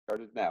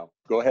Started now.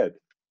 Go ahead.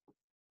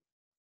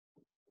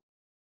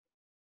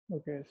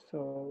 Okay,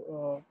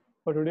 so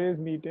for today's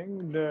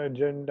meeting, the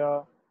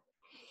agenda,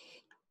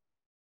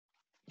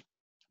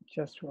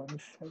 just 1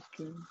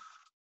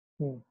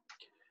 second.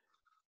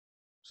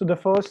 So the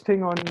first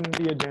thing on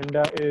the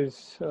agenda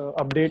is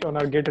update on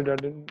our get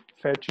redundant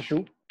fetch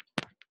issue.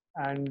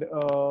 And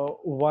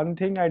one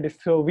thing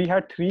so we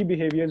had 3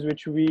 behaviors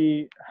which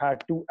we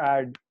had to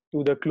add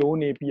to the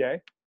clone API,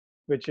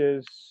 which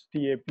is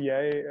the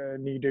API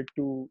needed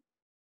to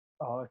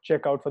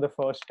check out for the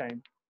first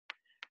time.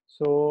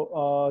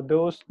 So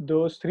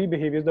those 3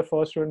 behaviors, the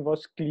first one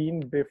was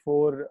clean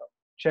before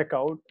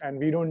checkout, and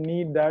we don't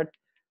need that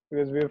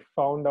because we've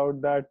found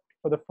out that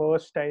for the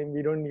first time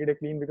we don't need a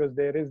clean because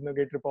there is no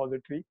Git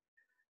repository.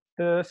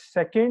 The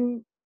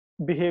second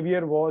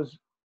behavior was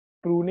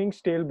pruning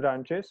stale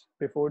branches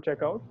before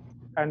checkout,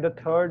 and the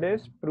third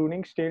is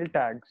pruning stale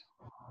tags.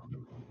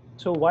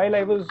 So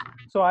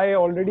I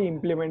already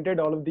implemented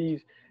all of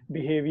these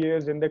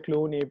behaviors in the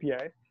clone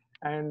API,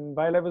 and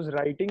while I was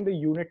writing the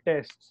unit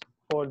tests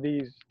for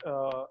these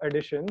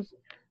additions,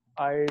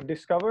 I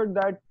discovered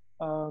that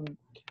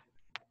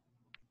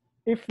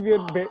if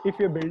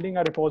we're building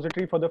a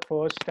repository for the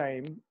first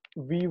time,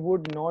 we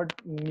would not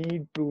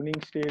need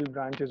pruning stale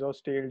branches or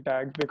stale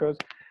tags, because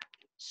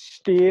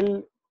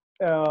stale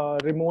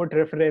remote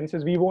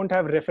references, we won't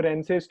have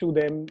references to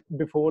them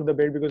before the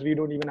build because we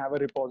don't even have a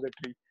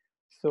repository.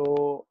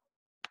 So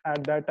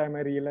at that time,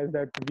 I realized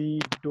that we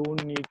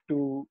don't need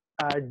to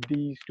add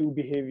these 2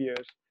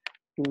 behaviors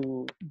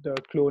to the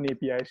clone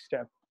API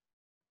step.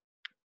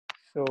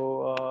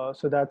 So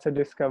that's a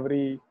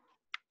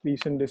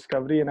recent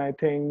discovery, and I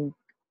think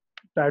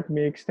that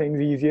makes things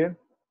easier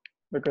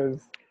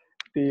because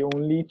the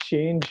only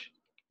change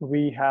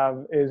we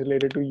have is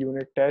related to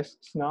unit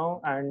tests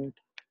now, and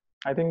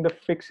I think the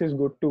fix is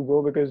good to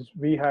go because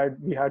we had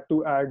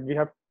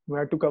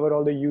to cover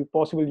all the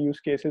possible use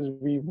cases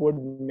we would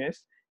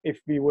miss if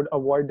we would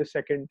avoid the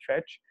second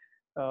fetch,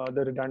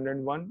 the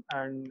redundant one.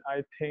 And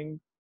I think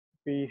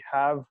we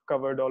have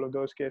covered all of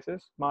those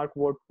cases. Mark,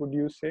 what would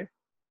you say?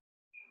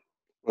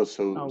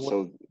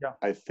 Well, Yeah.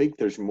 I think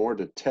there's more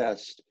to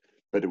test,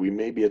 but we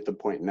may be at the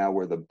point now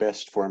where the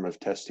best form of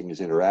testing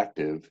is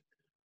interactive,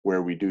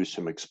 where we do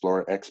some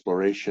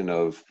exploration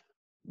of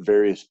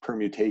various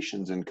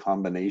permutations and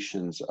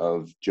combinations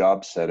of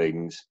job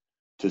settings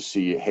to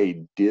see,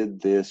 hey, did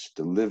this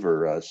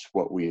deliver us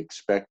what we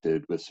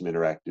expected with some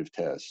interactive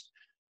tests?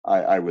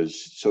 I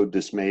was so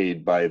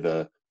dismayed by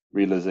the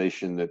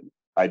realization that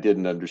I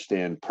didn't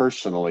understand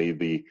personally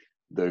the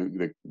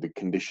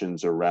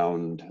conditions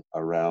around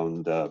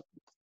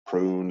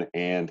prune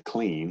and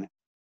clean,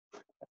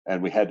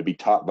 and we had to be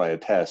taught by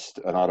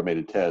an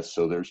automated test.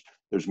 So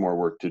there's more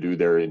work to do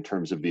there in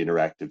terms of the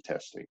interactive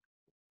testing.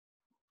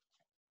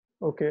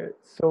 Okay,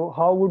 so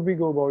how would we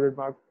go about it,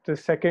 Mark?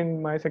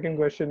 My second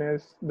question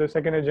is, the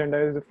second agenda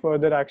is the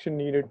further action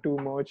needed to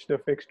merge the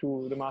fix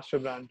to the master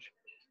branch.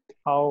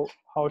 How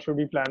should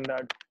we plan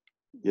that?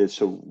 Yeah,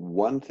 so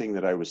one thing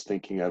that I was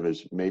thinking of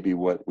is maybe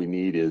what we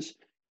need is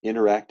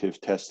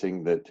interactive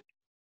testing that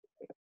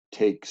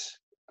takes,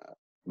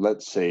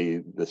 let's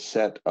say, the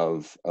set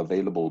of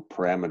available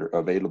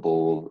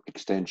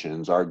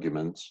extensions,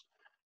 arguments,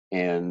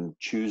 and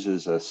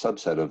chooses a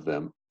subset of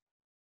them,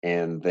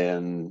 and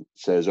then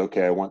says,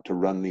 okay, I want to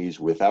run these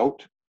with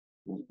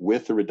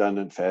the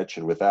redundant fetch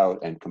and without,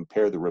 and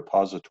compare the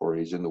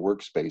repositories in the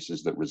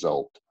workspaces that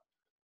result.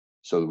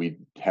 So we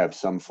have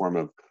some form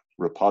of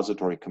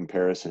repository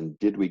comparison.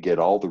 Did we get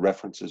all the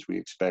references we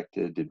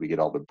expected? Did we get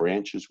all the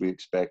branches we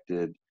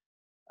expected?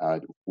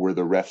 Were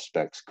the ref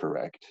specs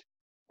correct?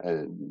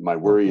 My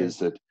worry is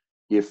that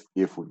if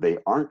they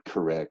aren't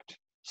correct,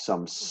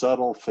 some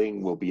subtle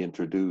thing will be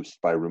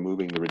introduced by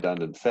removing the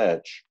redundant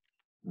fetch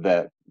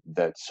that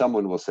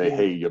someone will say,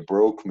 hey, you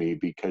broke me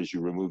because you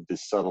removed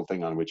this subtle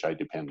thing on which I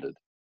depended.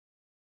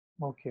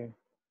 Okay,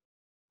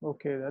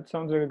 that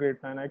sounds like a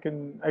great plan. I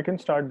can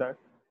start that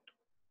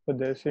with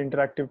this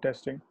interactive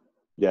testing.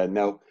 Yeah,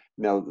 now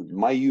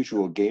my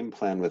usual game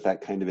plan with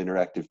that kind of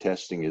interactive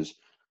testing is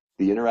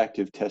the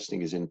interactive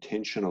testing is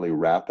intentionally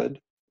rapid.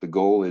 The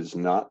goal is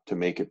not to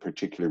make it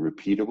particularly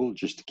repeatable,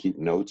 just to keep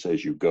notes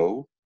as you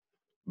go.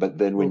 But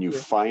then when you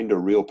find a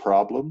real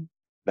problem,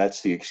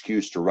 that's the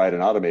excuse to write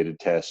an automated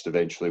test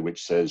eventually,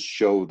 which says,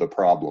 show the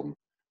problem.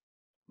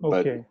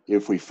 But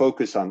if we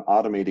focus on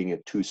automating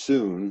it too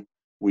soon,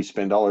 we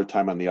spend all our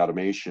time on the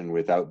automation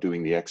without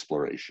doing the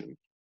exploration.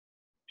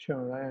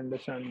 Sure, I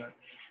understand that.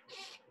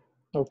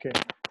 Okay.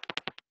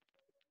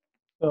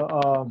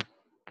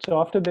 So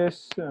after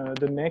this,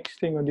 the next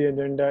thing on the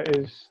agenda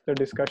is the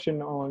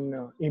discussion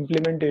on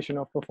implementation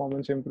of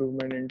performance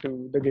improvement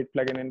into the Git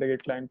plugin and the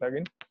Git client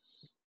plugin.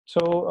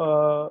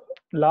 So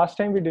last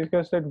time we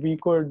discussed that we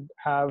could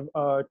have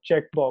a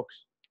checkbox,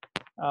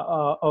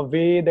 a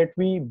way that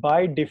we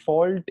by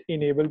default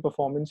enable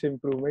performance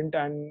improvement,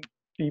 and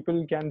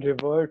people can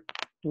revert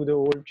to the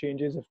old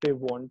changes if they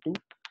want to.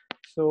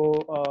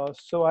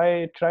 So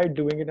I tried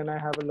doing it, and I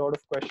have a lot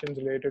of questions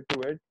related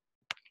to it.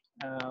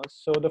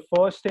 So the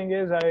first thing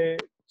is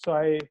So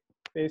I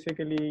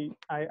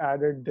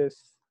added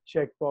this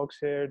checkbox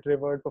here,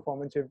 revert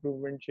performance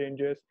improvement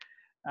changes,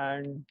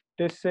 and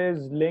this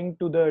is linked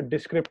to the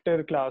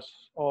descriptor class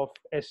of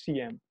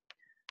SCM.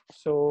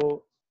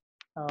 So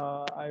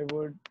I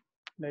would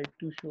like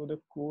to show the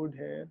code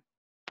here.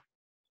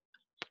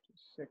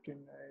 Just a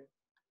second.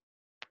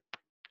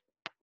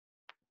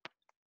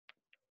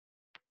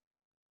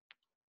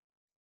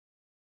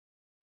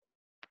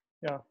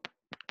 Yeah.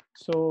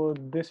 So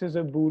this is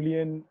a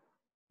Boolean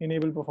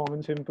enable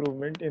performance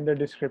improvement in the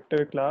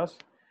descriptor class.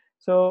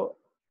 So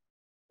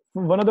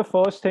one of the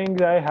first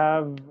things I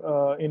have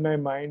in my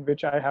mind,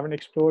 which I haven't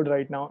explored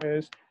right now,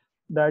 is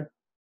that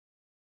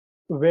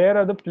where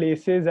are the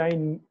places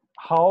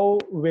how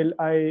will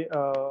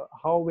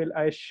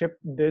I ship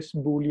this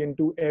Boolean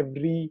to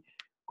every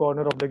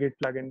corner of the Git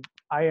plugin?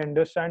 I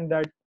understand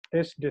that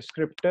this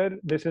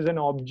is an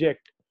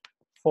object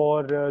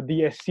for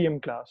the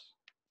SCM class.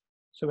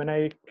 So when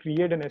I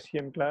create an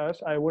SCM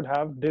class, I would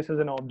have this as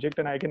an object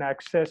and I can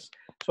access.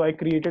 So I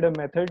created a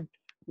method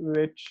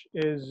which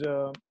is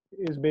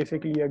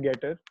basically a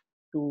getter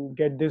to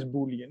get this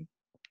Boolean.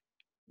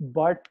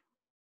 But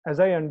as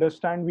I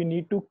understand, we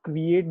need to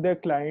create the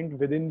client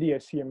within the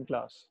SCM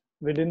class,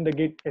 within the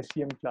Git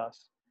SCM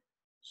class.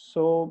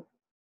 So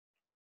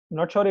I'm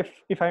not sure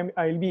if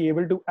I'll be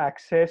able to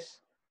access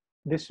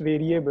this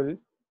variable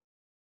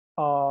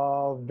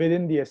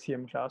within the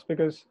SCM class,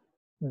 because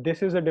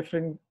this is a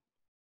different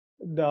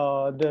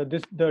the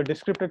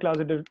descriptor class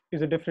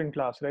is a different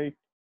class, right?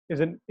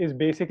 Is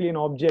basically an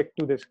object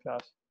to this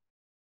class.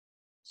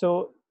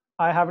 So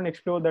I haven't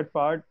explored that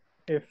part.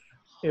 If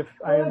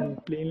I am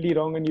plainly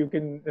wrong and you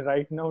can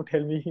right now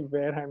tell me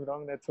where I'm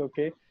wrong, that's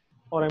okay.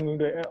 Or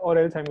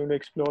else I'm going to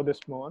explore this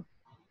more.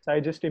 So I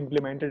just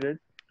implemented it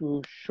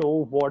to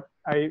show what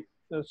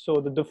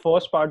so the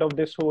first part of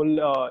this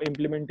whole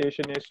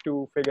implementation is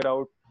to figure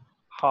out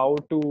how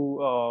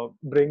to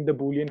bring the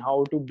Boolean,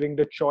 how to bring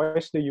the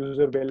choice the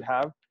user will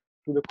have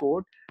to the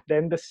code.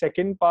 Then the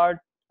second part,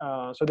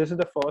 so this is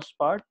the first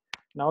part.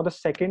 Now the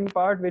second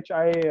part, which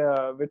I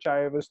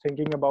was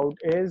thinking about,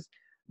 is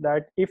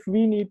that if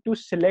we need to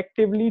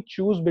selectively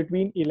choose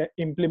between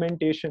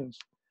implementations,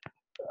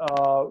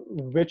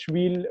 which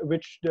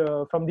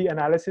from the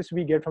analysis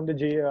we get from the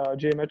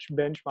JMH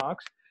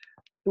benchmarks,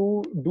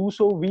 to do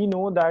so, we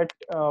know that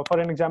for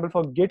an example,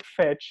 for git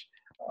fetch,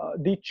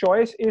 the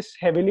choice is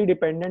heavily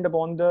dependent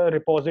upon the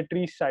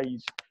repository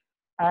size.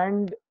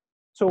 And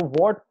so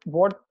what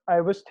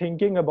I was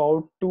thinking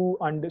about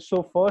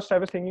so first I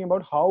was thinking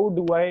about how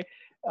do I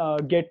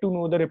get to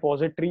know the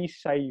repository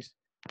size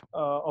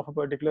of a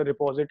particular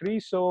repository.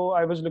 So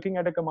I was looking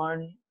at a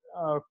command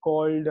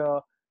called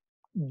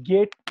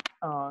git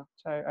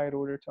I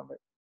wrote it somewhere,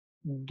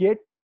 git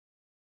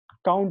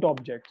count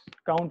objects.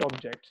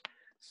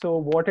 So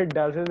what it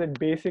does is it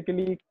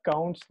basically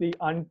counts the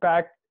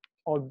unpacked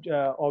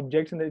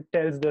objects and it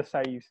tells the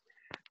size.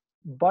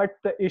 But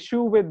the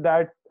issue with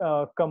that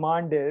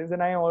command is,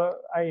 and I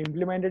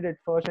implemented it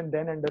first and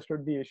then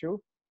understood the issue.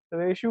 So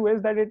the issue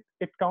is that it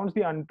counts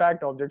the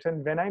unpacked objects,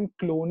 and when I'm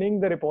cloning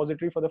the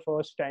repository for the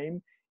first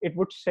time, it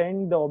would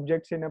send the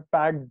objects in a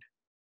packed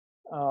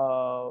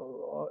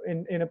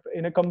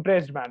in a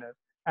compressed manner,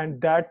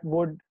 and that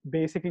would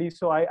basically,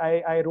 so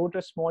I wrote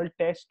a small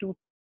test to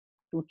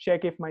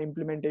check if my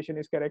implementation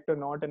is correct or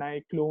not, and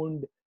I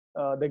cloned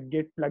the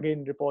Git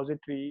plugin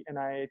repository and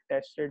I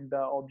tested the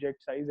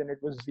object size and it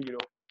was 0.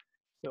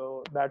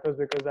 So that was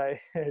because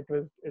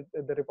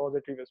the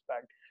repository was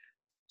packed.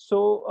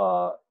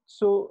 So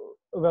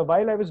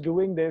while I was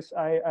doing this,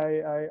 I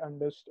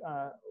understood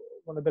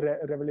one of the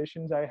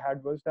revelations I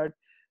had was that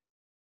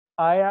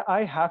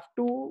I have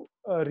to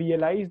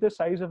realize the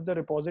size of the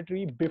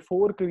repository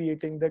before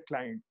creating the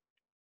client.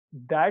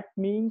 That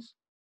means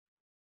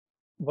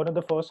one of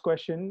the first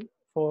question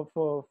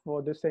for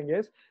this thing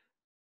is,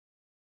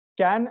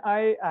 can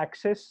I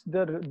access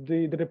the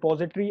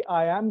repository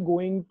I am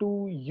going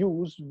to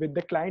use with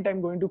the client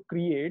I'm going to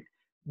create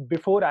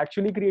before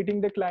actually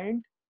creating the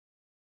client?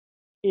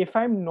 If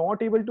I'm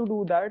not able to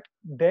do that,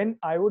 then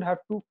I would have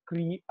to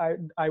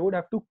I would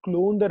have to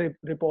clone the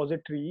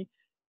repository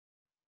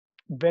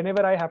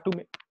whenever I have to,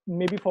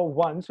 maybe for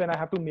once when I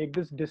have to make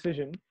this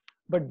decision.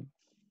 But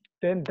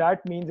then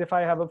that means if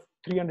I have a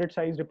 300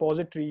 size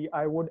repository,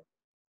 I would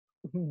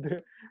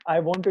I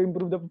want to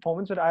improve the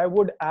performance, but I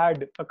would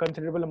add a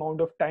considerable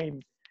amount of time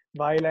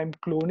while I'm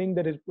cloning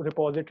the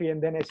repository and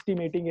then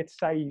estimating its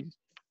size.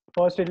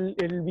 First,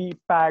 it'll be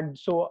packed,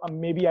 so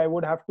maybe I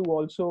would have to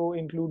also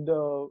include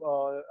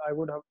I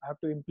would have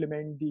to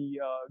implement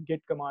the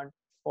git command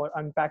for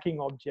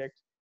unpacking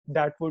objects.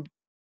 That would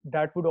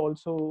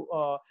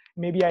also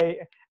maybe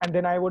and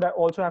then I would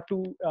also have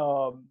to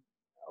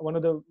one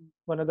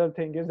other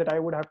thing is that I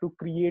would have to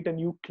create a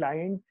new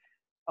client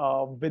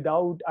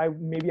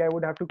maybe I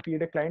would have to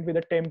create a client with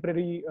a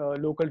temporary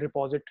local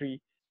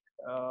repository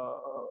uh,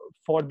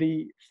 for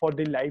the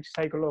life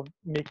cycle of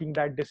making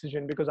that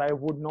decision, because I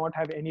would not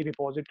have any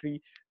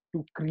repository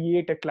to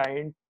create a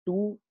client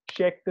to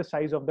check the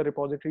size of the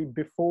repository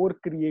before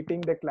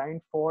creating the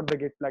client for the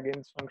Git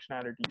plugins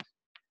functionalities.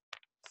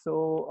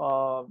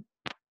 So,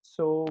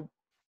 so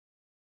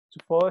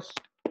first,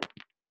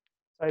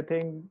 I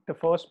think the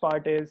first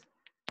part is,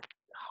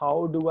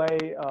 how do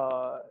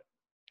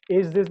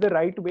is this the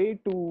right way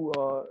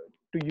to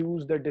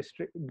use the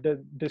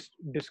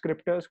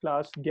descriptors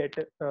class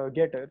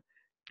getter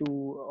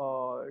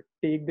to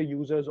take the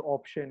user's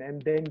option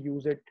and then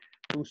use it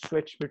to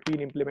switch between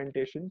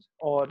implementations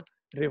or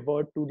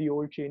revert to the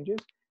old changes?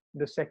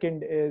 The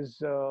second is,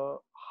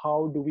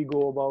 how do we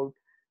go about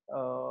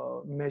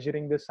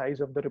measuring the size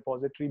of the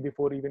repository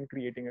before even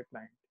creating a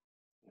client?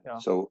 Yeah.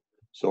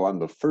 So on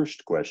the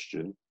first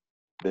question,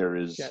 there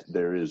is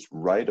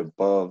right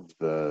above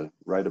the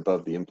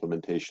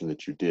implementation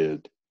that you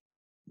did,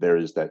 there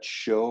is that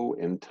show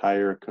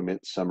entire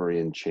commit summary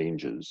and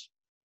changes.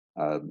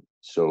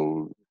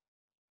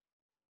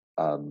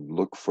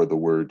 Look for the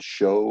word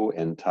show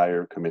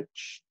entire commit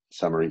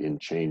summary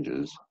and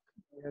changes.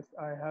 Yes,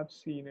 I have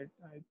seen it.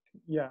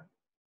 Yeah,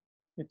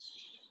 it's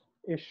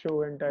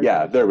show entire.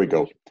 Yeah, there we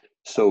go.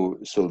 So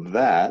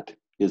that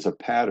is a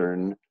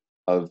pattern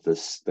of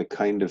the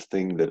kind of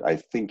thing that I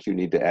think you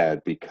need to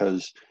add,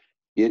 because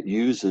it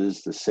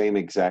uses the same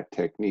exact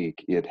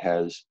technique. It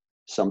has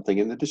something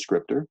in the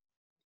descriptor,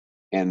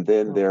 and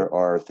then there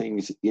are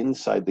things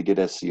inside the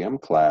GitSCM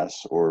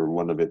class or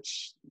one of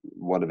its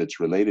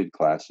related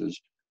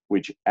classes,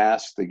 which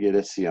ask the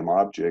GitSCM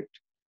object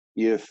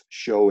if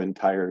show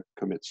entire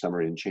commit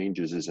summary and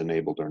changes is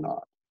enabled or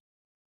not.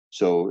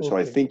 So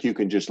I think you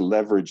can just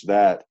leverage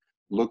that.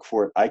 Look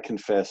for it. I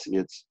confess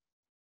it's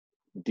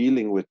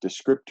dealing with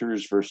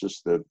descriptors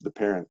versus the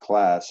parent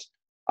class.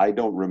 I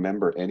don't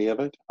remember any of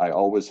it. I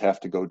always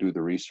have to go do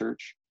the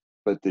research.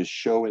 But this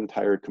show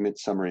entire commit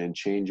summary and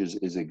changes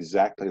is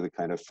exactly the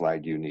kind of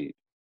flag you need.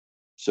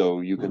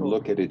 So you can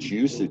look at its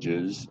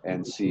usages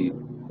and see,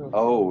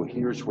 oh,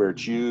 here's where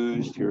it's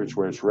used, here's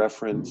where it's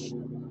referenced,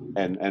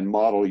 and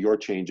model your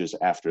changes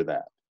after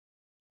that.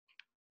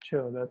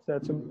 Sure,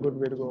 that's a good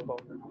way to go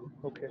about it.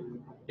 Okay.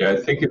 Yeah, I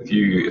think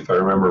if I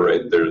remember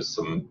right, there's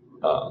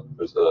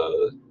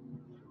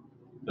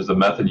a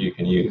method you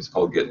can use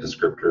called get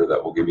descriptor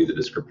that will give you the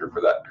descriptor for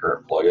that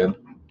current plugin.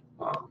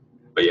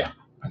 But yeah,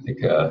 I think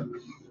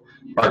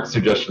Mark's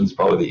suggestion is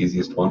probably the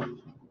easiest one.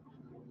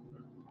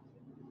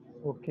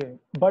 Okay,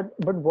 but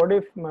what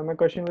if my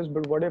question was,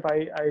 but what if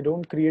I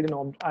don't create an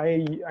object?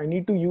 I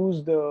need to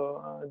use the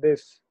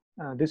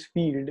this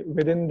field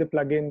within the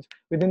plugins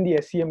within the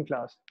SCM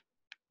class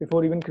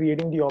before even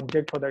creating the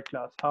object for that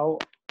class. How?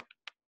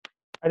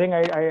 I think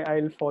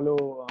I'll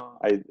follow.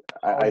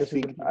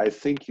 I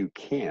think you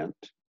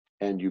can't,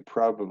 and you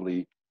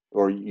probably,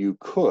 or you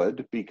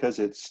could, because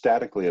it's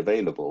statically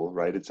available,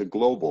 right? It's a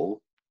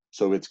global,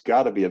 so it's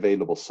got to be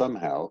available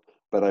somehow.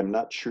 But I'm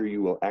not sure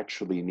you will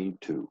actually need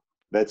to.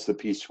 That's the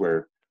piece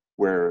where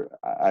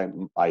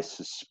I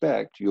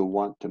suspect you'll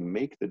want to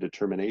make the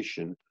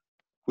determination,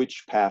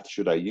 which path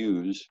should I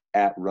use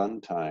at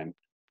runtime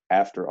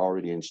after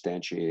already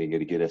instantiating a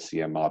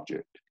GitSCM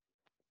object.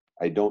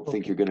 I don't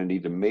think you're going to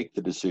need to make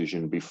the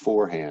decision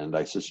beforehand.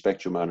 I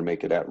suspect you'll want to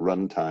make it at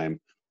runtime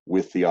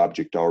with the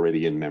object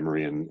already in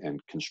memory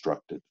and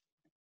constructed.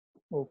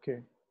 Okay.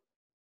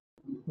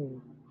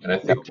 And I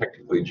think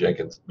technically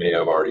Jenkins may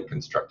have already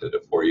constructed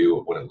it for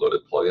you when it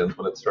loaded plugins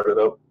when it started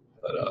up.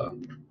 But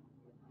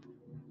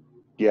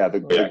yeah, the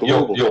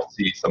global. You'll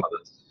see some of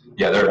this.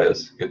 Yeah, there it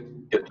is. Get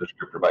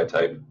descriptor by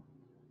type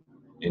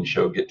in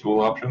show get tool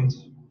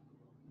options.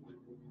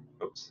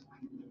 Oops,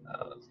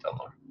 that's down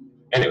lower.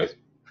 Anyways,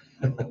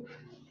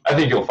 I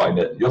think you'll find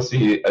it. You'll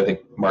see. I think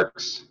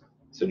Mark's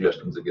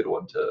suggestion is a good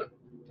one to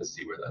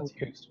see where that's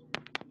used.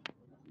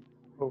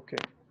 Okay.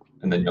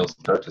 And then you'll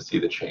start to see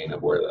the chain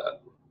of where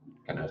that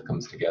kind of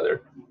comes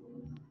together.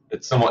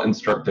 It's somewhat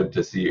instructive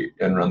to see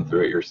and run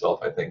through it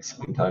yourself, I think,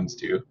 sometimes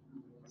too.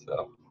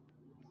 So.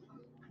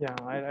 Yeah,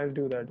 I'll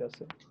do that,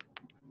 Justin.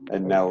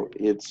 And now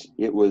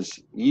it was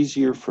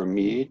easier for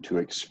me to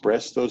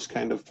express those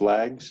kind of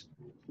flags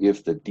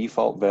if the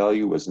default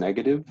value was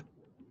negative.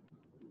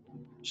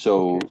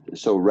 So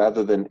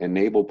rather than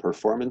enable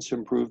performance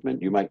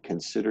improvement, you might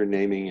consider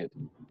naming it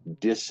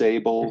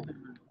disable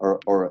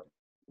or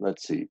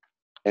let's see,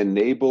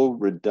 enable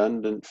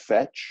redundant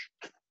fetch,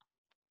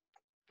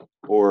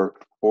 or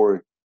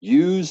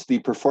use the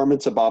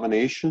performance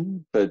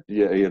abomination. But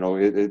yeah,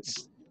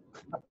 it's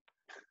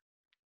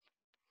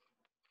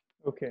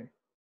okay.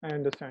 I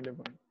understand your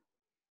point.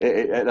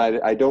 And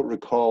I don't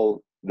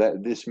recall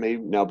that this may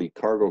now be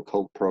cargo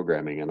cult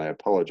programming, and I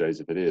apologize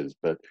if it is,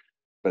 but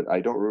I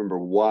don't remember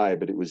why,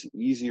 but it was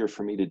easier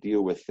for me to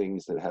deal with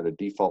things that had a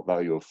default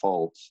value of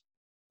false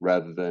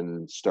rather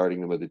than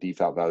starting them with a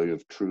default value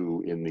of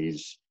true in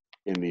these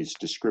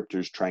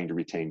descriptors trying to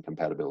retain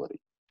compatibility.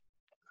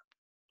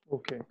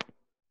 Okay.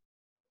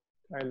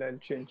 I'll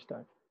change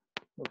that.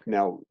 Okay.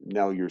 Now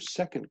your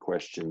second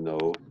question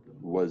though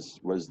was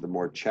the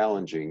more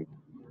challenging.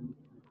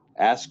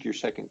 Ask your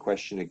second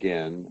question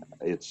again.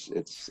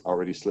 It's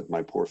already slipped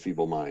my poor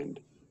feeble mind.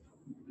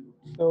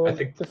 So I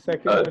think the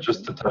second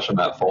just question. to touch on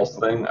that false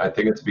thing, I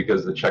think it's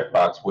because the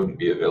checkbox wouldn't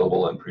be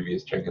available in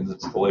previous Jenkins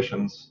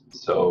installations.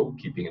 So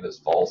keeping it as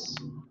false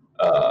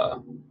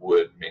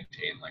would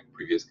maintain like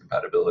previous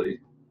compatibility.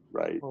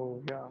 Right.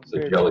 Oh yeah, So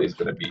great Jelly's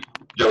point.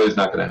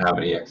 not going to have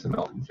any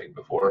XML config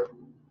before.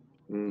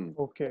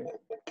 Okay.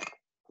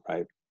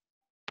 Right.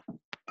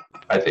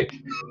 I think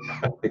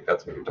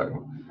that's what you're talking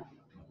about.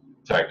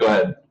 Sorry, go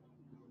ahead,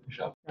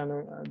 Michelle. I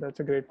know that's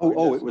a great Oh, point.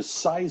 oh, it was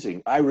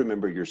sizing. I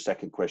remember your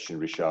second question,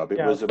 Rishab. It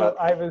Yeah, was so about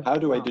I was how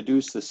do I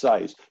deduce the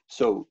size?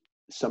 So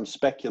some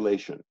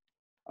speculation.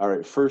 All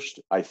right,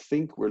 first, I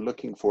think we're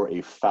looking for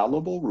a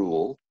fallible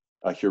rule,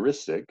 a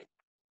heuristic,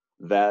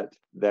 that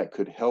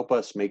could help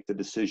us make the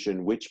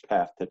decision which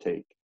path to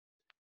take.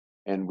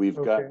 And we've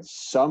got okay.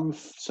 some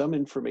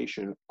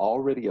information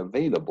already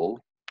available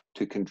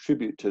to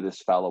contribute to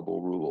this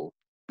fallible rule,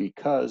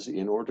 because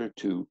in order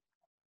to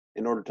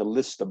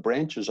list the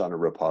branches on a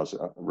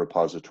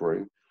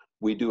repository,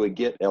 we do a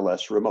get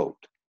ls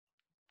remote.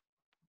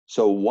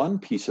 So one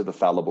piece of the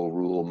fallible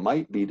rule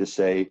might be to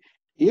say,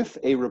 if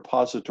a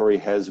repository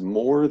has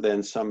more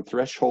than some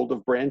threshold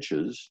of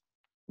branches,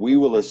 we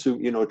will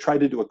assume, try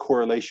to do a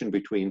correlation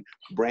between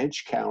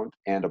branch count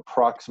and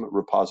approximate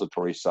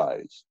repository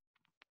size.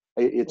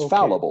 It's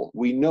fallible.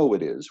 We know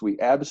it is. We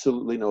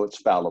absolutely know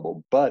it's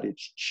fallible, but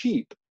it's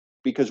cheap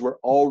because we're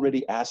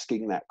already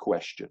asking that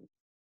question.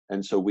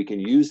 And so we can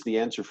use the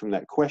answer from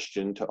that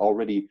question to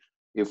already,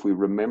 if we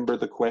remember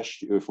the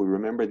question, if we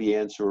remember the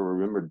answer or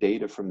remember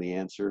data from the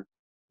answer,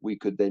 we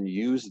could then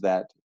use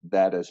that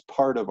as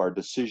part of our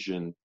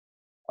decision.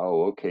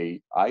 Oh,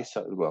 okay, I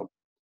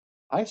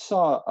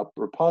saw a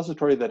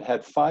repository that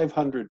had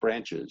 500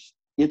 branches.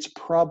 It's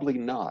probably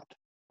not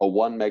a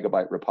 1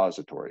 megabyte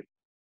repository.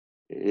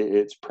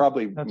 It's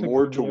probably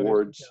more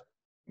towards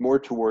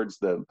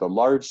the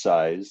large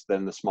size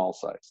than the small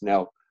size.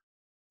 Now,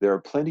 there are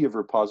plenty of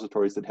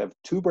repositories that have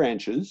 2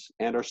 branches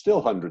and are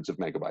still hundreds of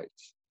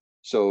megabytes.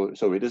 So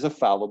it is a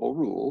fallible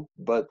rule,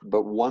 but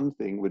one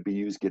thing would be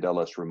use get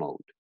ls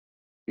remote,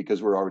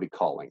 because we're already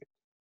calling it.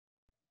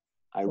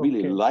 I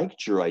really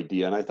liked your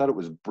idea, and I thought it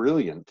was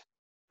brilliant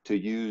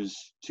to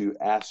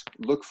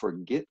look for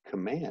Git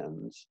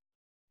commands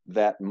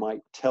that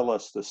might tell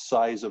us the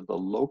size of the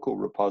local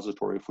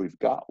repository if we've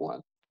got one.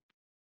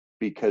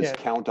 Because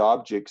count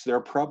objects, there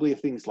are probably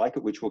things like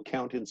it which will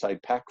count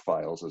inside pack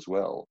files as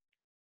well.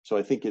 So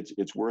I think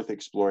it's worth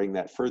exploring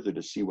that further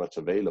to see what's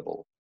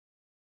available.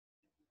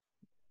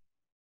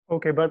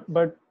 Okay, but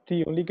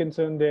the only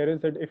concern there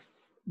is that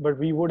but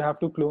we would have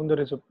to clone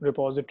the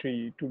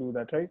repository to do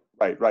that,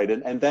 right? Right,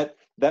 and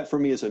that for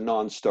me is a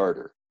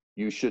non-starter.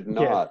 You should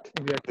not.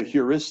 Yes, exactly. The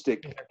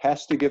heuristic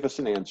has to give us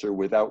an answer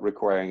without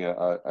requiring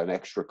an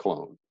extra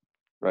clone,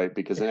 right?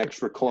 Because an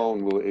extra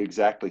clone will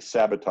exactly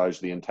sabotage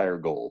the entire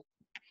goal.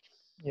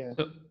 Yeah.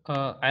 So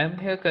I am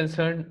here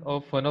concerned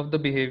of one of the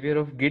behavior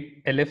of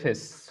Git LFS.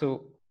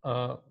 So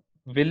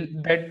will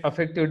that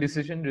affect your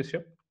decision,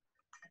 Rishabh?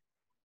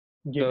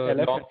 Git The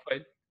LFS? long file?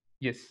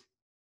 Yes.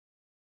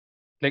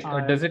 Like,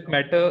 does it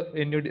matter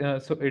in your,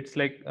 so it's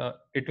like,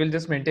 it will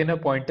just maintain a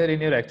pointer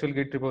in your actual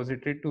Git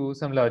repository to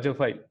some larger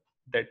file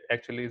that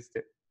actually is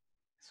there.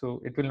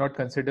 So it will not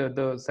consider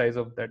the size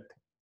of that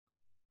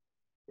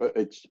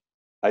thing.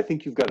 I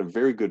think you've got a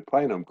very good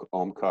point,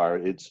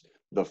 Omkar.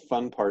 The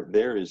fun part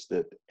there is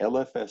that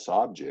LFS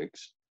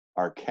objects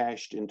are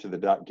cached into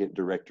the .git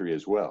directory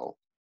as well.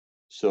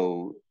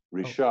 So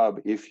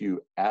Rishab, if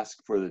you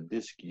ask for the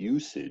disk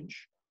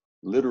usage,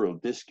 literal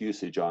disk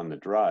usage on the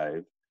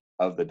drive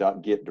of the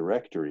 .git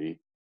directory,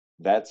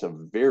 that's a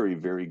very,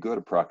 very good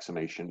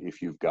approximation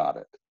if you've got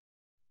it.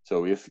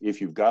 So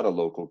if you've got a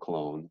local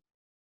clone,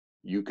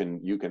 you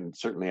can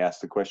certainly ask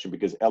the question,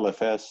 because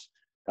LFS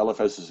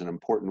is an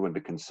important one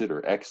to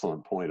consider.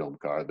 Excellent point,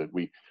 Omkar, that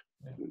we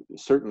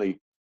certainly,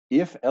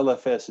 if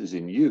LFS is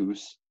in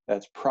use,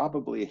 that's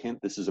probably a hint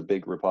this is a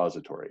big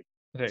repository.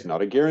 Right. It's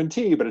not a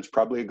guarantee, but it's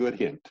probably a good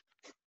hint.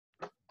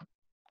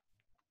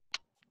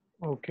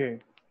 Okay.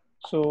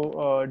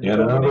 So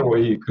another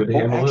way you could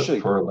handle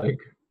it for like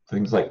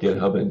things like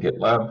GitHub and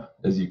GitLab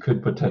is you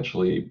could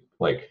potentially,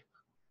 like,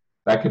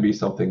 that could be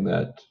something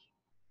that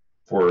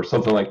for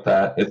something like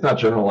that, it's not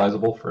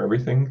generalizable for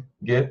everything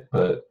Git,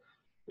 but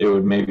it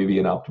would maybe be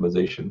an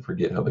optimization for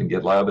GitHub and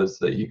GitLab, is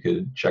that you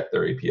could check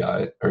their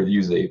API or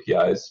use the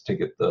APIs to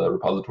get the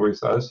repository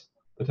size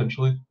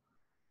potentially.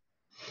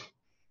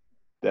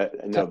 That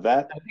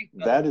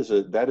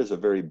is a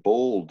very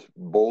bold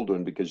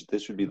one, because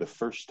this would be the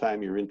first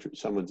time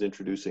someone's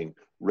introducing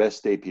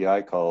REST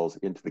API calls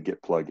into the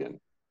Git plugin.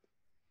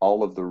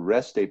 All of the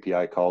REST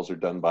API calls are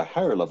done by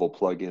higher level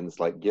plugins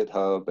like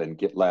GitHub and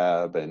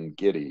GitLab and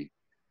Gitty.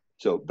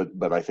 So,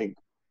 but I think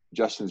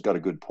Justin's got a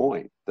good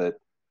point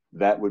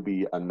that would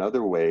be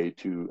another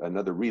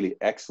really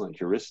excellent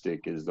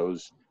heuristic, is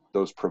those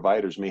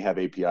providers may have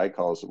API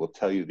calls that will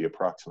tell you the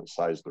approximate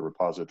size of the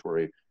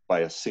repository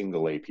by a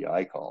single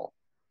API call.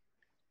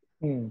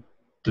 Do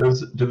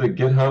the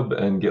GitHub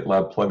and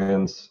GitLab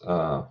plugins,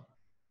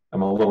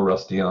 I'm a little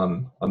rusty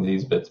on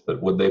these bits,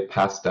 but would they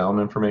pass down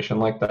information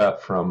like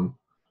that from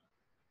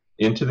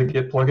into the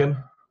Git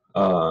plugin,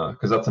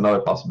 because that's another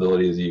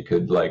possibility, is you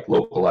could like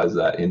localize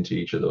that into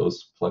each of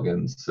those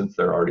plugins since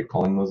they're already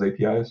calling those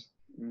APIs.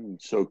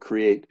 So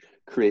create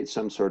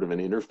some sort of an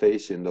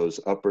interface in those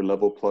upper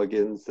level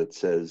plugins that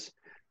says,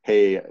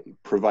 hey,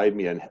 provide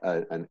me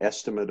an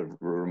estimate of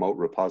remote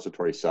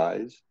repository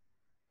size.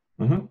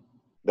 Mm-hmm.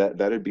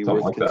 That'd be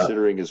Something worth like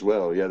considering as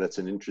well. Yeah, that's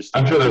an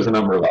interesting I'm sure idea. there's a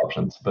number of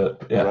options,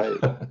 but yeah.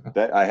 Right.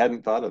 That I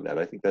hadn't thought of that.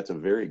 I think that's a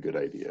very good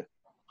idea.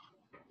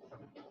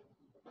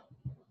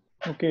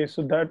 Okay,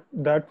 so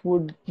that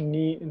would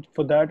need,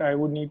 for that I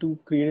would need to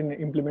create an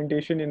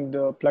implementation in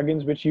the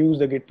plugins which use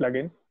the Git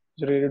plugin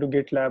related to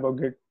GitLab or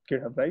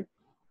GitHub, right?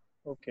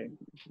 Okay.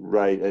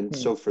 Right, and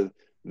so for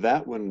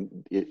that one,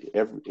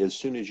 as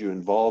soon as you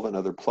involve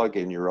another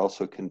plugin, you're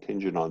also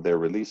contingent on their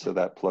release of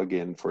that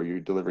plugin for you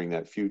delivering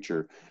that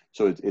feature.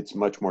 So it's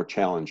much more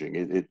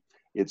challenging.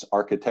 It's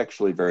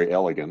architecturally very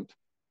elegant,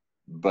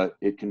 but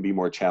it can be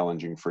more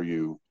challenging for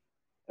you.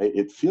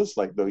 It feels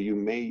like though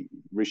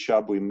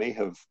Rishab, we may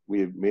have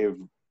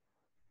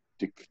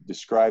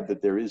described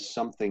that there is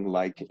something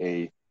like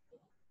a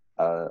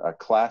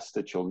class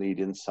that you'll need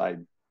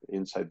inside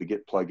the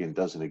Git plugin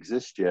doesn't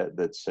exist yet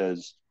that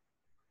says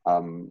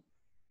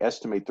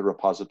estimate the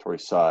repository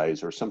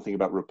size or something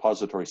about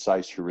repository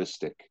size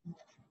heuristic.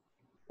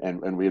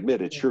 And we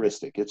admit it's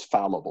heuristic, it's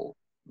fallible,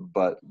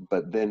 but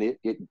then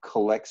it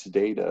collects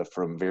data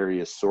from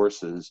various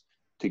sources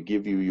to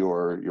give you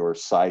your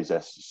size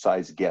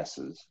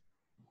guesses.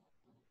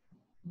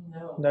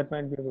 That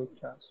might be a good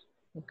class.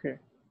 Okay.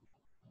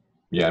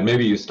 Yeah, and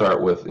maybe you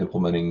start with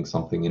implementing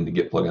something in the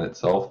Git plugin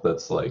itself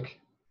that's like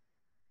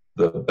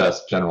the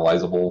best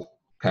generalizable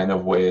kind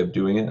of way of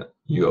doing it.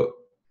 You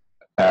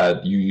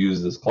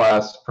use this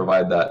class,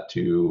 provide that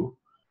to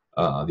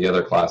the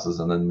other classes,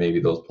 and then maybe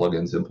those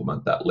plugins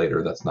implement that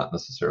later. That's not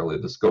necessarily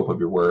the scope of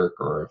your work,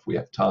 or if we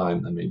have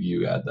time, then maybe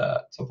you add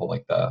that, something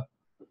like that.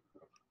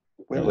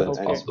 Well, that's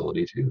a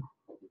possibility too.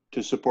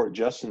 To support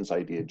Justin's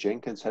idea,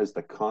 Jenkins has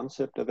the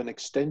concept of an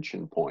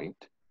extension point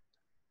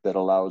that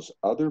allows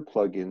other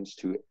plugins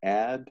to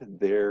add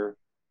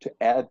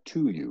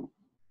to you.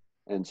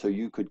 And so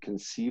you could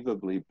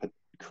conceivably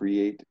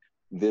create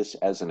this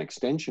as an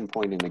extension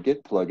point in the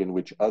Git plugin,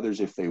 which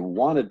others, if they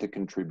wanted to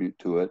contribute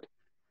to it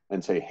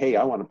and say, hey,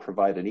 I want to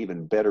provide an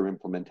even better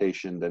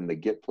implementation than the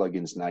Git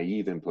plugin's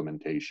naive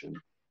implementation,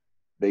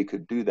 they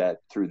could do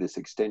that through this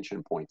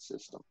extension point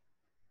system.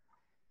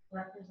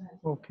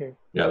 Okay.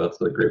 Yeah,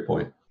 that's a great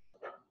point.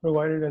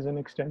 Provided as an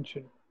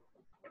extension.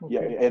 Okay.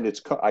 Yeah,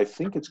 and I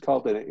think it's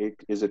called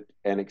is it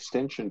an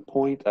extension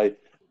point?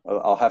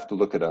 I'll have to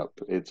look it up.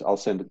 I'll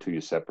send it to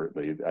you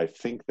separately. I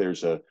think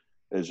there's a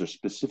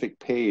specific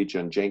page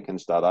on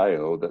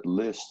Jenkins.io that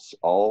lists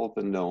all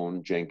the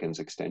known Jenkins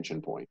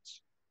extension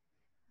points.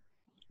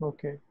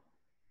 Okay.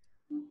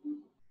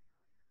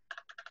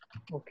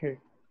 Okay.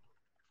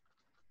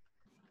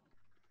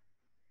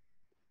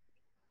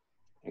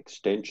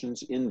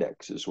 Extensions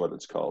index is what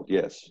it's called.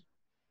 Yes.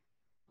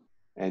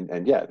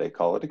 And yeah, they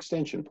call it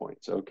extension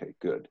points. Okay,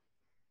 good.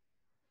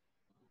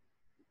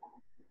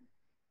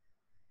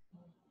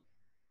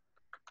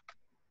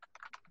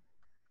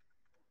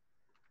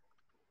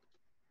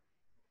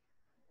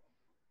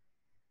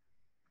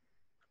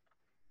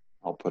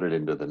 I'll put it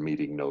into the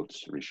meeting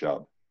notes,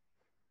 Rishab.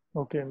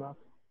 Okay, Mark.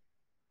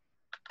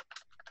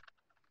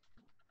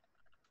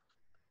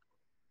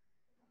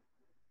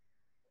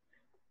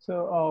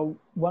 So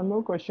one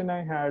more question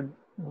I had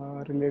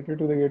related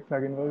to the Git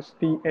plugin was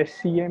the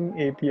SCM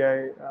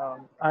API.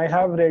 I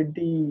have read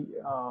the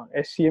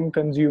SCM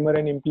consumer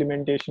and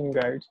implementation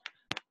guides,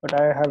 but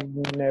I have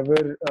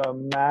never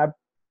mapped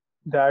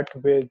that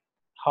with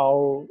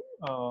how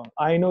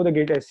I know the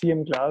Git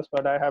SCM class,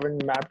 but I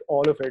haven't mapped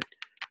all of it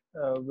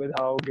with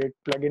how Git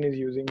plugin is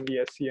using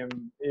the SCM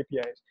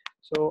APIs.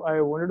 So I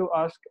wanted to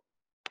ask,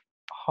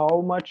 how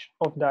much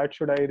of that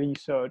should I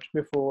research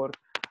before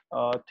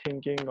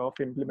thinking of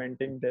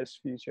implementing this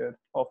feature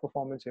of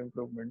performance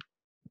improvement?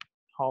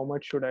 How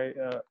much should I?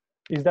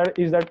 Is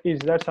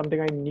that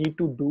something I need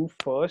to do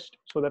first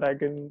so that I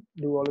can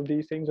do all of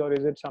these things, or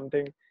is it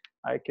something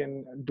I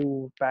can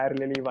do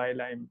parallelly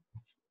while I'm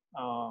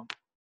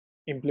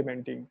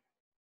implementing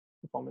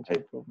performance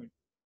improvement?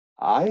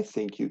 I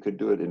think you could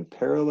do it in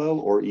parallel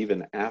or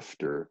even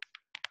after,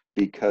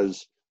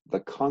 because the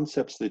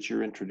concepts that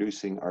you're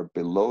introducing are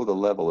below the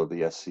level of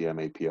the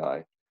SCM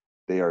API.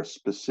 They are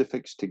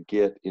specifics to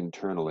Git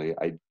internally.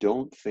 I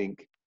don't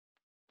think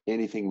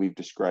anything we've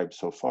described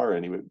so far,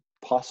 anyway,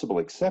 possible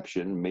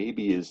exception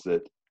maybe is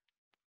that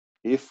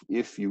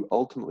if you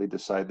ultimately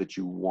decide that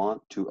you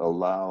want to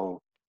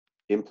allow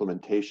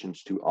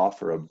implementations to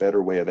offer a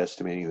better way of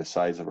estimating the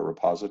size of a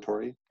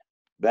repository,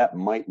 that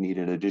might need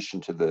an addition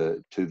to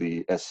the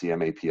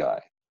SCM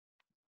API.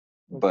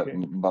 Okay.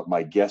 But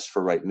my guess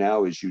for right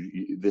now is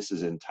this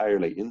is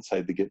entirely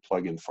inside the Git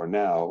plugin for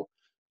now.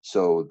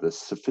 So the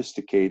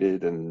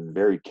sophisticated and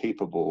very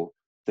capable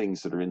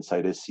things that are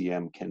inside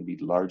SCM can be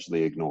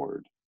largely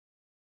ignored.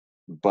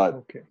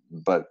 but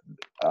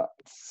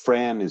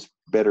Fran is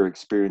better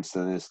experienced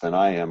in this than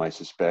I am, I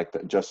suspect.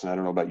 Justin, I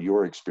don't know about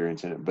your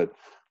experience in it, but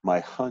my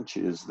hunch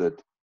is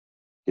that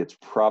it's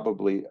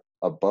probably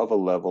above a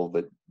level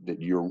that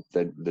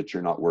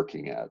you're not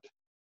working at.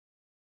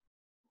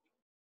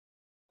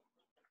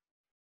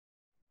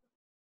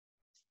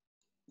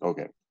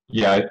 Okay.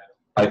 Yeah,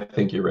 I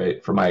think you're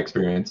right. From my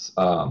experience,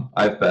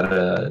 I've been at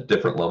a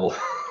different level.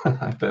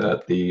 I've been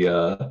at the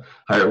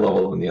higher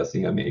level in the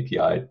SEM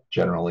API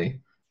generally.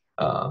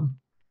 But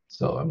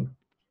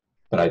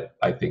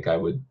I think I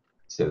would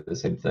say the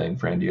same thing.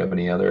 Fran, do you have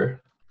any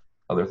other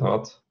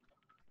thoughts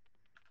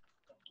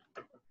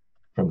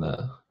from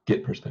the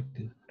Git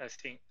perspective? I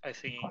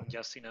think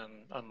Justin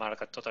and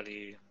Mark are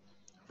totally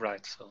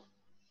right. So.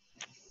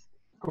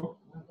 Cool.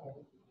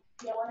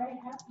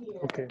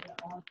 Okay.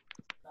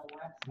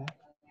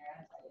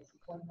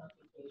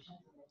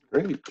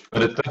 Great.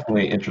 But it's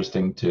definitely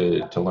interesting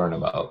to learn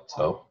about.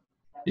 So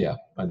yeah,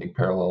 I think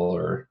parallel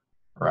or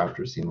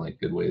after seem like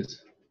good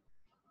ways.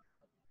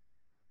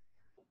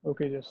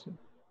 Okay, Justin.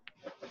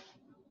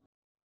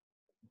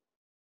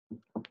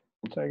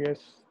 So I guess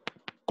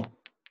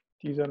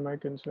these are my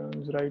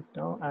concerns right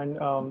now. And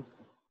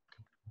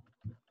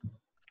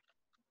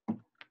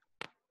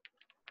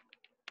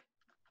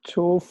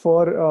so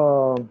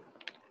for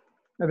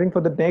I think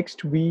for the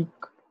next week,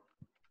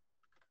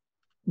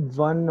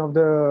 one of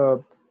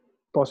the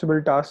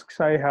possible tasks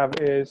I have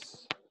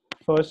is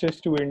first is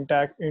to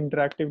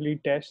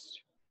interactively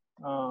test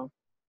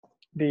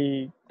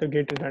the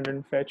Git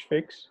redundant fetch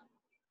fix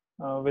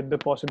with the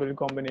possible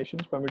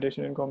combinations,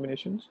 permutation and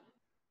combinations.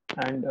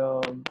 And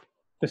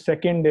the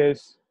second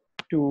is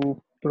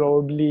to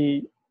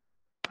probably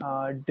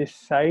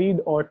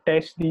decide or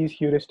test these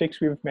heuristics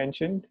we've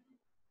mentioned,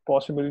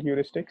 possible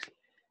heuristics,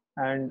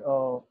 and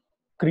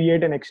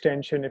create an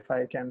extension if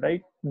I can,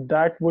 right?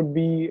 That would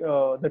be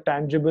the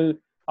tangible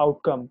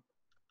outcome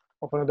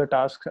of one of the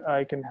tasks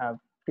I can have,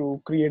 to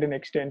create an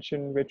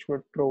extension which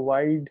would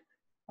provide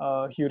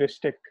a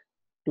heuristic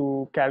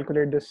to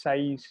calculate the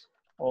size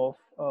of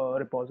a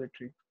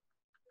repository.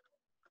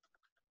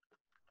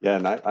 Yeah,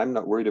 and I'm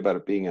not worried about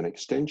it being an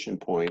extension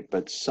point,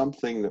 but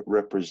something that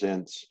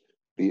represents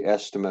the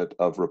estimate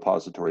of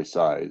repository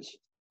size,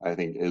 I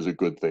think, is a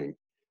good thing.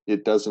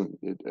 It doesn't,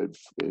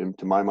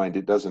 to my mind,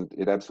 it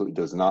absolutely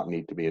does not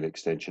need to be an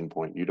extension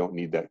point. You don't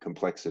need that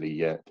complexity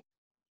yet.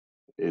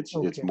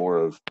 It's more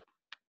of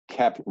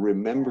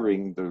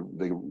remembering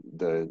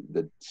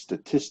the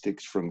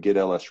statistics from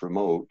GitLS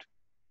remote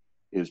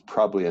is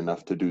probably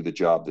enough to do the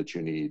job that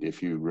you need.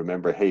 If you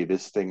remember, hey,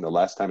 this thing, the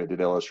last time it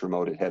did LS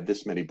remote, it had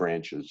this many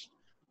branches.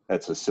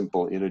 That's a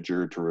simple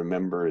integer to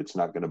remember. It's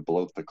not going to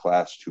bloat the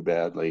class too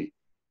badly.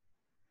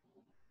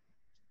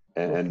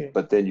 And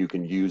but then you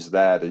can use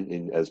that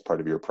as part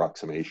of your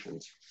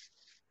approximations.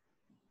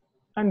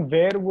 And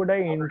where would I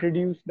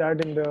introduce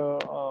that in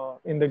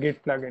the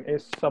Git plugin?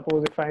 Is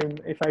suppose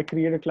if I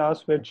create a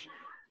class which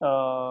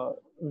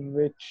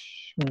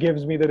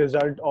gives me the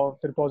result of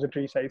the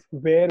repository size,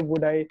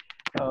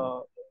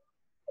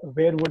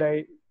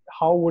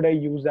 how would I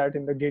use that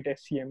in the Git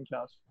SCM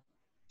class?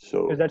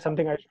 So is that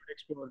something I should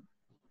explore?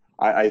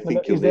 I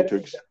think you'll need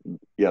to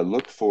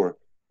look for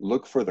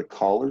the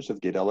callers of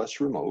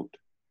GitLS remote,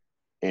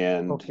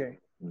 and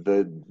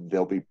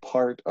they'll be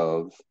part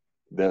of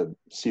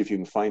see if you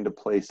can find a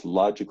place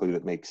logically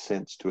that makes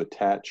sense to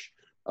attach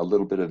a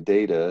little bit of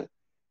data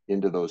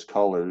into those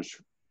callers,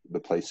 the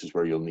places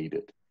where you'll need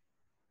it.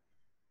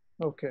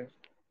 Okay,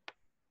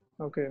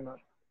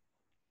 Mark.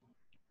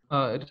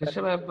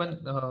 Rishabh, I have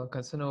one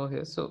concern over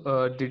here.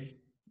 So did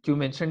you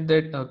mention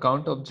that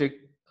count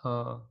object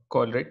call,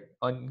 right,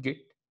 on Git?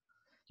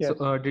 Yes.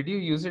 So did you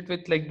use it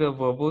with like the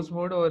verbose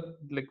mode or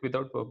like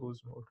without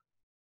verbose mode?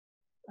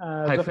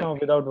 As of now,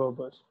 without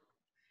verbose.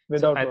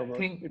 Without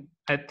verbose.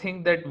 I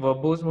think that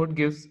verbose mode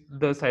gives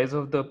the size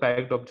of the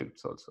packed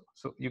objects also.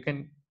 So you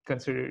can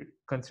consider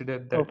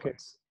that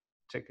once.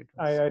 Check it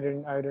once.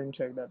 I didn't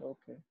check that.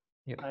 Okay.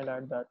 Yeah. I'll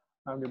add that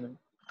argument.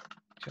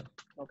 Sure.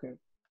 Okay.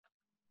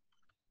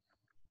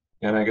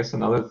 And I guess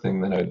another thing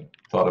that I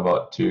thought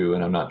about too,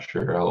 and I'm not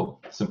sure how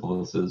simple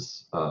this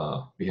is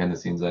behind the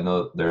scenes. I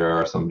know there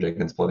are some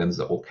Jenkins plugins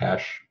that will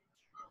cache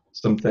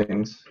some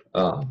things.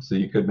 So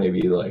you could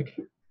maybe, like,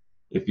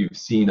 if you've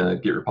seen a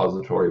Git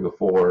repository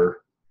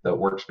before, that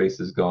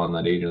workspace is gone,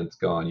 that agent's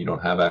gone, you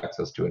don't have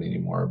access to it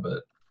anymore,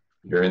 but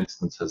your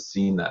instance has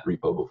seen that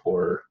repo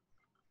before,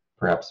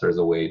 perhaps there's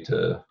a way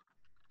to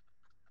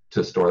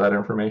store that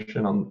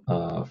information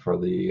on for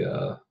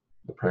the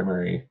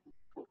primary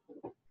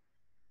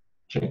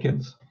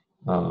Jenkins.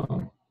 I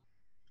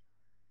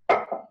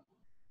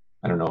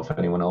don't know if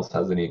anyone else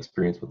has any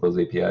experience with those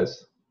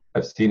APIs.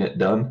 I've seen it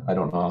done. I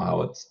don't know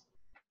how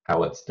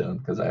it's done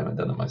because I haven't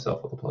done it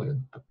myself with a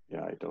plugin.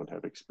 Yeah, I don't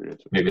have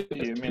experience with Maybe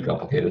it's too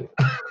complicated.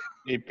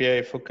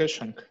 API for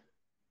caching?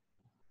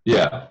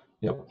 Yeah.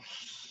 Yep.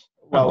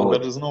 Well,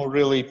 there is no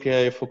real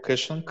API for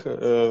caching.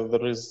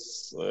 There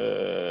is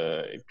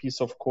a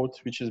piece of code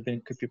which is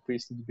being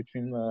copy-pasted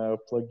between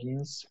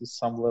plugins with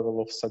some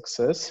level of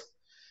success.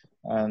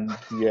 And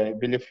yeah, I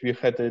believe we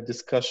had a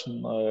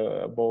discussion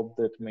about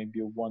that maybe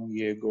 1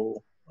 year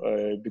ago,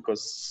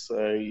 because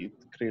it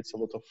creates a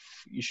lot of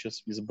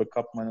issues with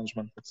backup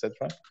management,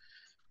 etc.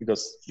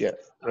 Because yeah,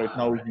 right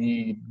now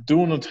we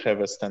do not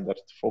have a standard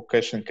for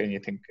caching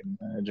anything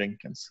in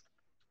Jenkins.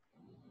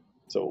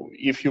 So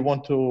if you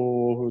want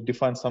to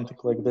define something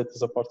like that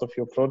as a part of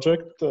your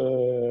project,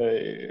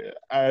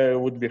 I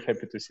would be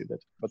happy to see that.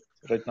 But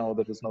right now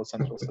there is no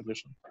central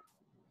solution.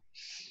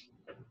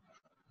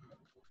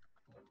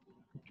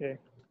 Okay.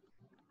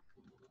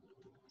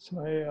 So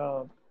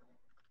I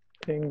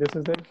think this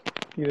is it.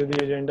 These are the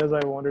agendas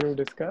I wanted to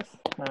discuss,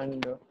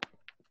 and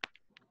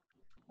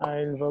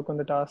I'll work on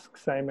the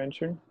tasks I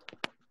mentioned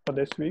for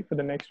this week, for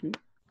the next week.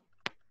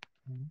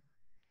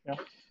 Yeah.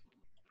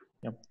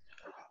 Yeah.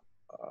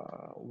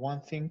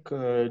 One thing,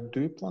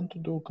 do you plan to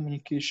do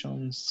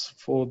communications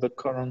for the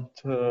current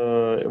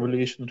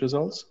evaluation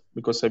results?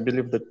 Because I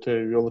believe that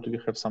we already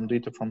have some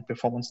data from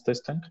performance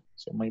testing,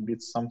 so maybe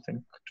it's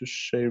something to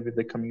share with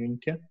the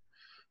community.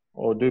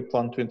 Or do you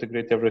plan to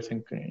integrate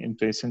everything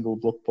into a single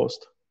blog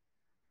post?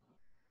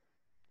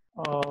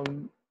 Well,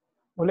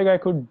 like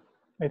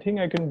I think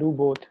I can do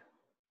both.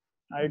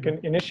 I can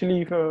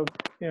initially, for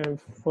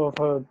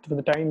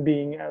the time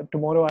being,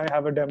 tomorrow I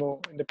have a demo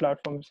in the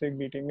platform SIG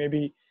meeting.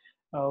 Maybe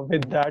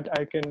with that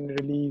I can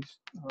release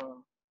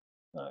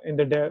in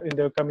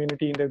the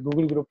community, in the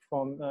Google group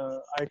form,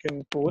 I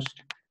can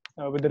post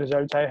with the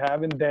results I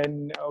have, and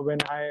then when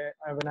I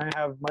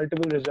have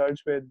multiple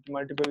results with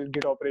multiple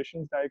Git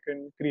operations, I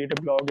can create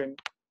a blog and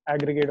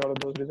aggregate all of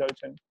those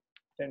results, and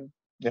then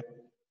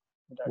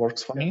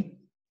Works for me.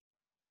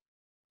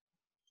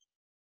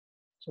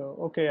 So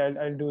okay,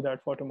 I'll do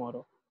that for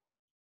tomorrow.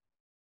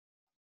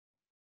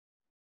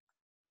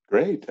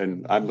 Great,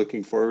 and I'm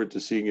looking forward to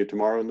seeing you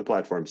tomorrow in the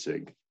platform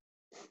SIG.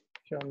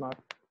 Sure, Mark.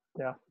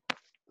 Yeah.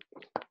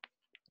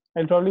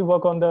 I'll probably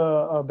work on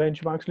the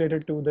benchmarks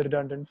related to the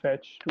redundant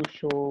fetch to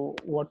show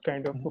what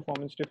kind of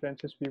performance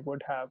differences we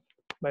would have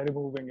by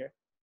removing it.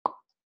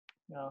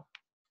 Yeah.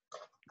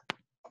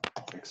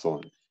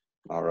 Excellent.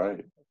 All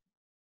right.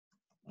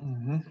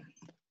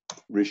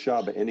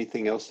 Rishab,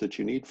 anything else that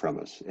you need from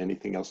us?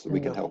 Anything else that we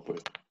can help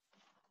with?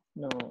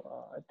 No,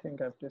 I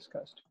think I've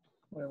discussed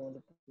what I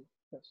wanted to do.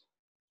 Yes.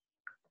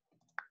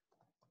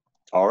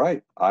 All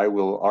right. I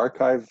will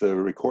archive the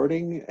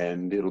recording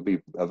and it'll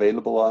be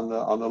available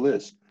on the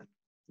list.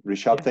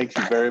 Rishab, thank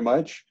you very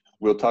much.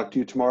 We'll talk to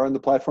you tomorrow in the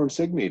Platform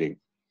SIG meeting.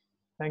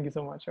 Thank you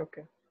so much.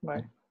 Okay.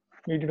 Bye.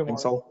 Meet you tomorrow.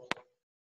 Thanks all.